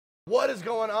What is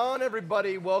going on,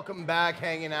 everybody? Welcome back,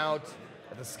 hanging out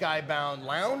at the Skybound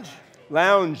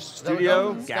Lounge,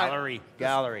 studio, gallery.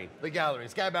 Gallery. The gallery,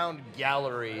 Skybound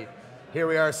Gallery. Here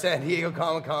we are, San Diego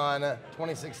Comic-Con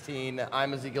 2016.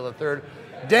 I'm Ezekiel III.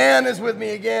 Dan is with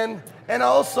me again, and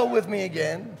also with me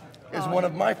again is one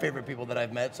of my favorite people that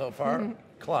I've met so far,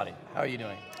 Claudia. How are you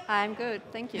doing? I'm good,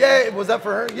 thank you. Yay! Was that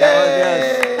for her? Yay!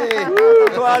 Yes. Woo,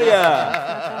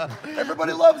 Claudia!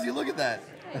 Everybody loves you. Look at that.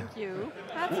 Thank you.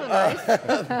 That's so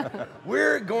nice.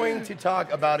 We're going to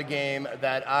talk about a game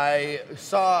that I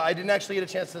saw. I didn't actually get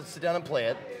a chance to sit down and play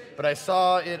it, but I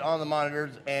saw it on the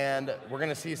monitors, and we're going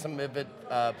to see some of it,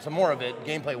 some more of it,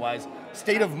 gameplay-wise.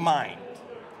 State of Mind.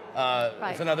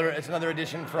 Right. It's another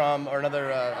edition from, or another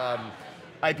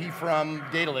IP from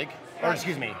Daedalic, or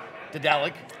excuse me,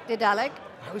 Daedalic. Daedalic.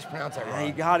 I always pronounce that wrong. Yeah,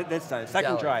 you got it this time.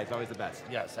 Second Daedalic. try is always the best.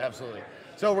 Yes, absolutely.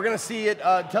 So we're gonna see it.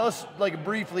 Tell us like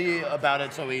briefly about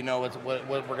it, so we know what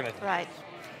we're gonna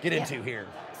get into here.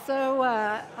 So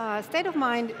State of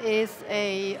Mind is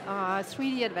a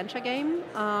 3D adventure game,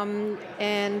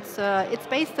 and it's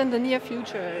based in the near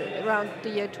future, around the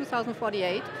year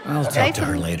 2048. I'll talk to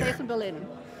her later. Based in Berlin.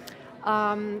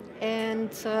 By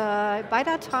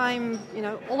that time, you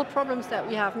know, all the problems that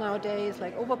we have nowadays,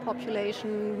 like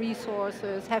overpopulation,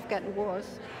 resources, have gotten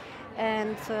worse.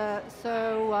 And at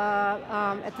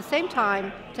the same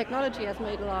time, technology has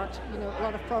made a lot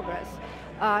of progress.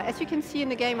 As you can see in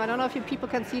the game, I don't know if you people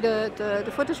can see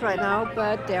the footage right now,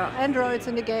 but there are androids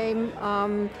in the game.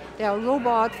 There are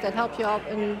robots that help you out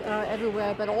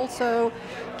everywhere, but also,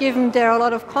 given there are a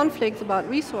lot of conflicts about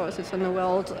resources in the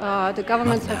world, the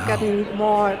governments have gotten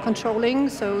more controlling,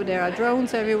 so there are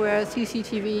drones everywhere,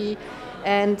 CCTV,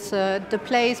 and the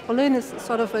place, Berlin, is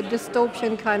sort of a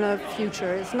dystopian kind of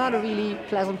future. It's not a really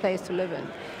pleasant place to live in.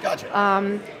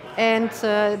 Gotcha.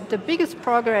 The biggest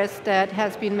progress that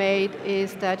has been made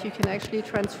is that you can actually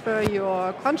transfer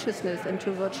your consciousness into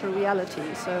virtual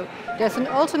reality. So there's an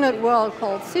alternate world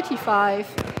called City 5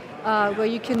 where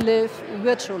you can live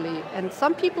virtually. And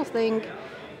some people think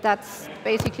that's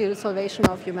basically the salvation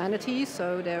of humanity.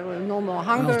 So there are no more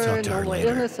hunger, no more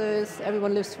illnesses,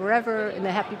 everyone lives forever in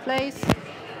a happy place.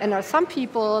 And there are some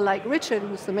people like Richard,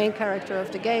 who's the main character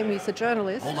of the game, he's a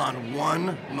journalist. Hold on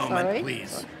one moment,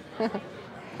 please.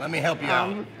 Let me help you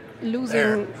out. Losing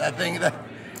there, that thing,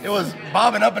 it was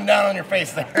bobbing up and down on your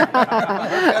face there. We're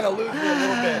kind of losing it a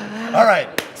little bit. All right,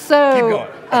 so, keep going.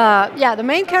 Yeah, the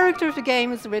main character of the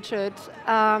game is Richard,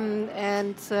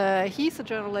 and he's a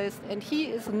journalist, and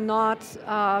he is not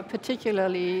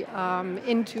particularly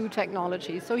into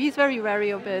technology. So he's very wary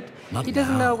of it. He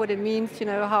doesn't know what it means, you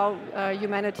know, how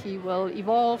humanity will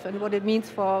evolve and what it means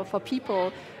for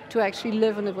people to actually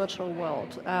live in a virtual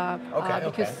world.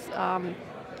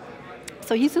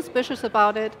 So he's suspicious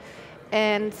about it,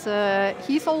 and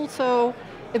he's also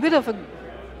a bit of a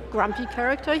grumpy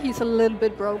character. He's a little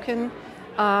bit broken.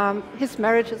 His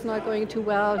marriage is not going too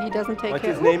well. He doesn't take What's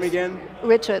care. What's his name again?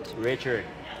 Richard. Richard.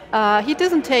 He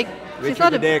doesn't take. He's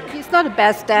not the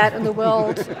best dad in the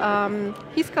world.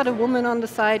 He's got a woman on the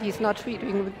side. He's not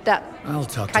treating that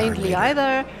kindly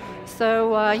either.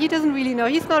 So he doesn't really know.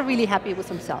 He's not really happy with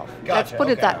himself. Gotcha. Let's put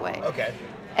it that way. Okay.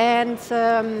 And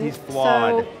he's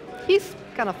flawed. So he's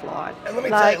kind of flawed. And let me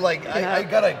tell you, like, I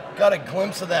got a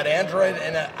glimpse of that android,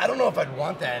 and I don't know if I'd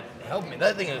want that. Help me.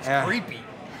 That thing is creepy.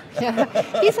 Yeah,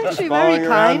 he's actually very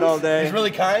kind. All day. He's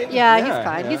really kind? Yeah, he's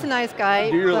kind. Yeah. He's a nice guy.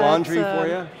 Do your laundry for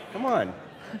you? Come on.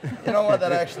 You know what?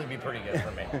 That'd actually be pretty good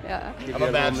for me. Yeah. I'm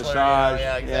a bachelor. Massage.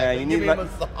 Yeah, exactly. Yeah, you need a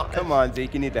massage. Come on,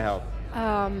 Zeke, you need the help.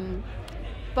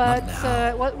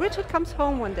 Well, Richard comes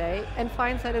home one day and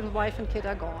finds that his wife and kid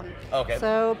are gone. Okay.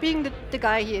 So, being the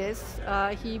guy he is,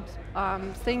 he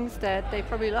thinks that they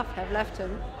probably have left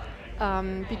him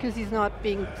because he's not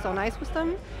being so nice with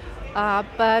them.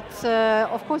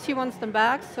 Of course, he wants them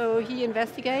back, so he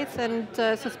investigates and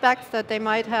suspects that they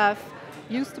might have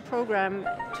used the program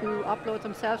to upload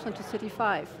themselves into City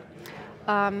 5.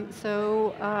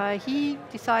 He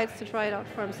decides to try it out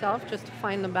for himself just to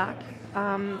find them back.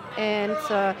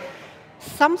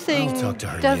 Something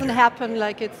doesn't happen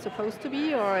like it's supposed to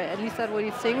be, or at least that's what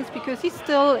he thinks, because he's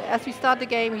still, as we start the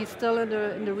game, he's still in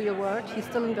the real world, he's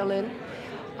still in Berlin.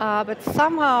 But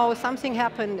somehow something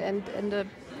happened, and a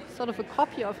sort of a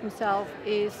copy of himself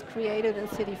is created in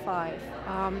City 5.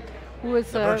 Who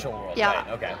is the virtual world, right,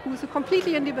 okay. Who's a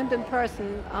completely independent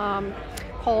person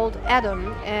called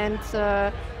Adam, and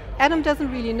Adam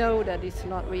doesn't really know that he's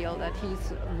not real, that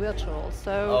he's virtual.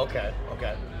 So okay.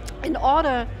 in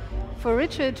order for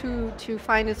Richard to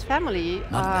find his family,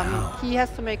 he has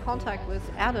to make contact with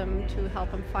Adam to help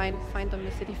him find them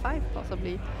in City 5,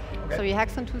 possibly. Okay. So he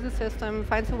hacks into the system,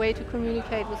 finds a way to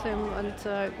communicate with him, and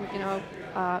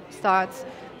starts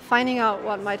finding out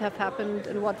what might have happened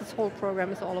and what this whole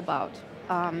program is all about.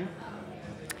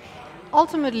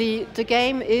 Ultimately, the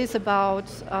game is about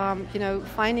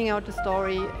finding out the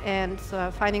story and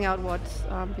finding out what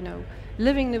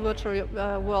living in the virtual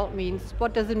world means.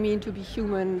 What does it mean to be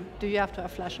human? Do you have to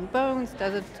have flesh and bones?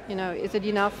 Does it, is it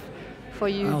enough for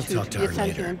you to be a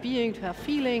sentient being, to have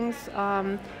feelings?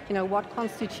 What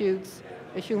constitutes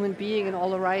a human being and all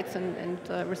the rights and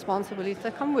responsibilities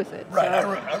that come with it? Right. So,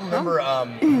 I remember. I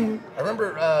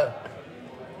remember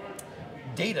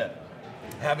Data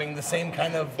having the same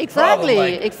kind of exactly,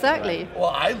 problem. Like, exactly. Well,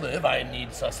 I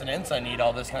need sustenance. I need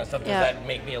all this kind of stuff. Does that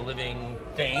make me a living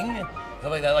thing?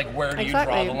 Stuff like that. Like, where do you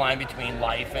draw the line between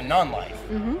life and non-life?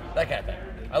 Mm-hmm. That kind of thing.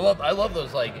 I love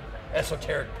those like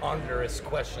esoteric, ponderous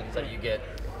questions that you get.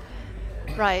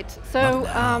 Right. So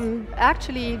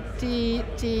actually,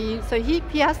 so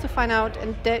he has to find out,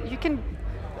 and that you can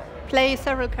play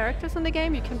several characters in the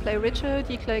game. You can play Richard.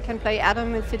 You can play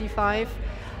Adam in City 5.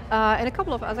 And a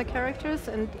couple of other characters,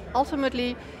 and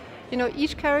ultimately,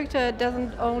 each character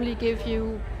doesn't only give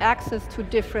you access to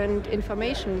different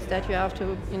informations that you have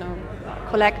to,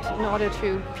 collect in order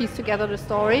to piece together the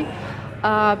story,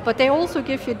 but they also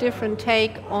give you a different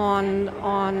take on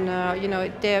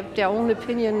their own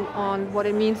opinion on what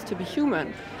it means to be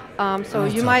human. So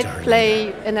you might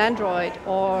play an android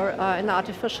or an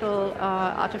artificial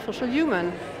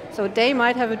human. So they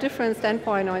might have a different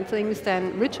standpoint on things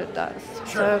than Richard does.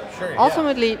 Sure,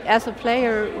 ultimately, as a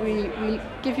player, we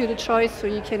give you the choice so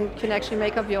you can actually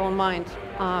make up your own mind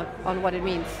on what it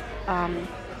means.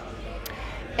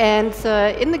 And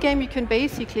in the game, you can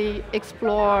basically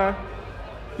explore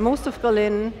most of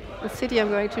Berlin, the city. I'm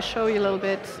going to show you a little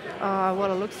bit what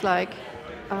it looks like.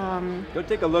 Go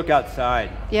take a look outside.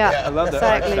 Yeah, I love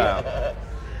exactly. the art style.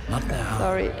 Not now.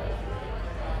 Sorry.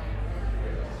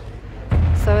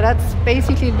 So that's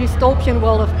basically the dystopian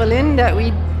world of Berlin that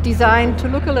we designed to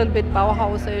look a little bit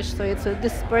Bauhausish. So it's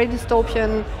this very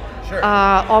dystopian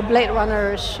or Blade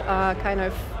Runner-ish kind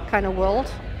of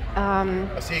world.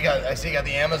 I see you got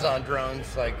the Amazon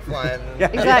drones like flying.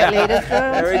 Exactly.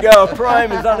 There we go.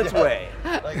 Prime is on its way.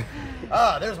 Like,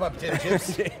 there's my potato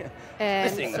chips.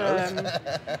 And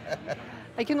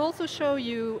I can also show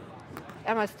you.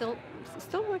 Am I still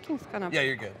working? It's kind of Yeah,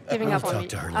 you're good. Giving up on me. Talk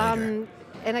to her later.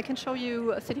 And I can show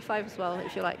you City 5 as well,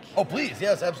 if you like. Oh, please,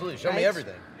 yes, absolutely. Show me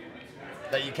everything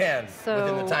that you can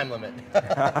within the time limit.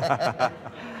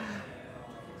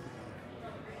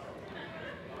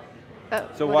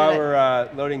 So while we're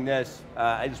loading this,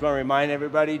 I just want to remind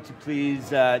everybody to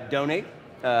please donate.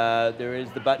 There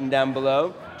is the button down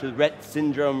below to the Rett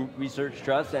Syndrome Research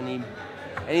Trust.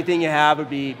 Anything you have would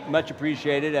be much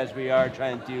appreciated, as we are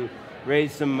trying to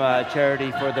raise some charity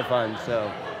for the fund.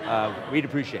 So we'd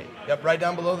appreciate it. Yep, right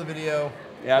down below the video.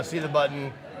 Yeah. You'll see the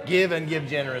button. Give and give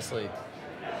generously.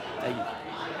 Thank you.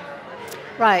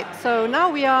 Right, so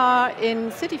now we are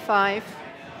in City 5,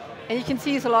 and you can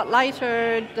see it's a lot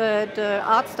lighter. The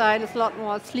art style is a lot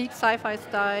more sleek sci-fi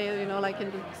style, like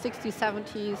in the 60s,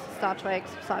 70s, Star Trek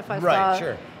sci-fi style. Right,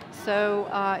 sure. So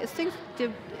it's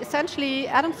essentially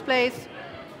Adam's Place,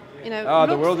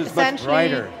 the world is much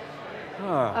brighter.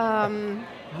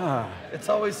 It's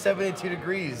always 72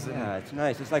 degrees. Yeah, it's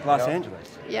nice. It's like Los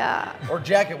Angeles. Yeah. Or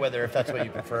jacket weather, if that's what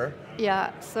you prefer.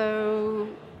 Yeah, so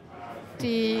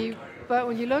but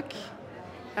when you look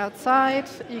outside,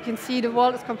 you can see the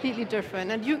world is completely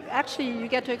different. And you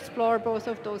get to explore both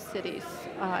of those cities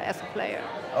as a player.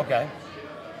 Okay.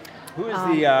 Who is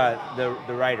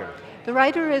the writer? The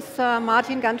writer is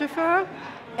Martin Gantefer,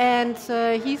 and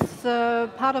he's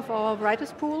part of our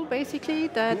writers pool, basically.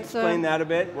 Can you explain that a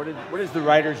bit? What is the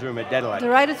writers' room at Daedalic? The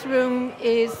writers' room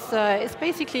is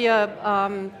basically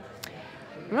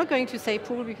I'm not going to say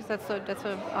pool because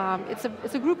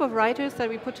it's a group of writers that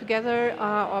we put together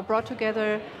or brought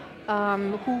together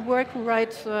who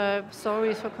write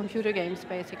stories for computer games,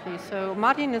 basically. So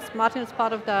Martin is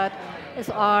part of that. Is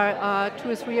our 2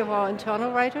 or 3 of our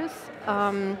internal writers.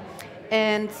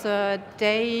 And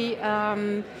they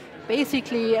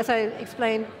basically, as I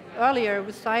explained earlier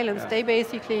with Silence, they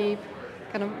basically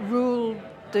kind of rule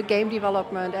the game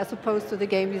development as opposed to the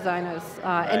game designers.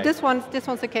 Right. And this one's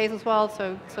the case as well.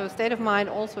 So State of Mind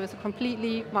also is a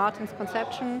completely Martin's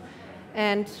conception,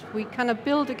 and we kind of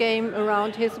build the game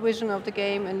around his vision of the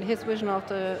game and his vision of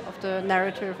the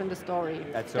narrative and the story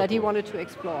he wanted to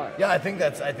explore. Yeah, I think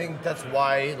that's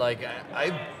why, like,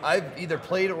 I've either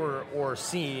played or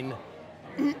seen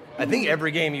I think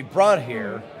every game you brought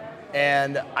here,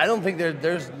 and I don't think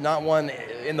there's not one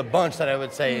in the bunch that I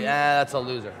would say, that's a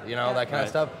loser, you know, that kind of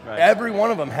stuff. Right. Every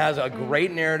one of them has a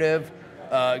great narrative,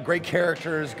 great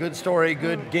characters, good story,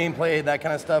 good gameplay, that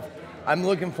kind of stuff. I'm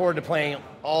looking forward to playing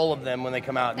all of them when they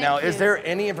come out. Now, is there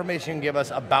any information you can give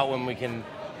us about when we can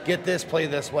get this, play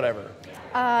this, whatever?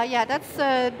 Yeah,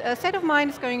 that's State of Mind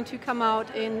is going to come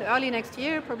out in early next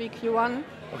year, probably Q1.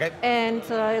 Okay. And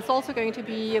it's also going to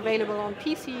be available on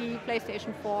PC,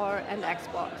 PlayStation 4, and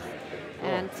Xbox. Cool.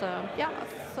 And yeah,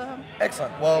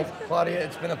 excellent. Well, Claudia,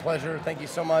 it's been a pleasure. Thank you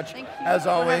so much. Thank you. As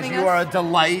always, you are a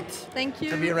delight. Thank you.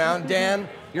 To be around. Dan,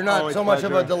 you're not Always so much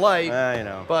of a delight, you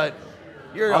know. but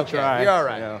you're I'll okay. try, You're all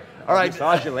right. you know. All right.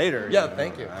 Massage you later. Yeah,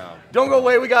 thank you. Wow. Don't go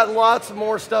away. We got lots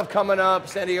more stuff coming up.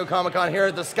 San Diego Comic-Con here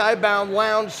at the Skybound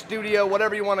Lounge Studio,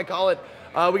 whatever you want to call it.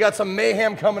 We got some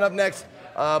mayhem coming up next.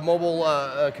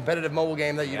 Competitive mobile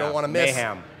game that you don't want to miss.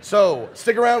 Mayhem. So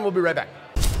stick around. We'll be right back.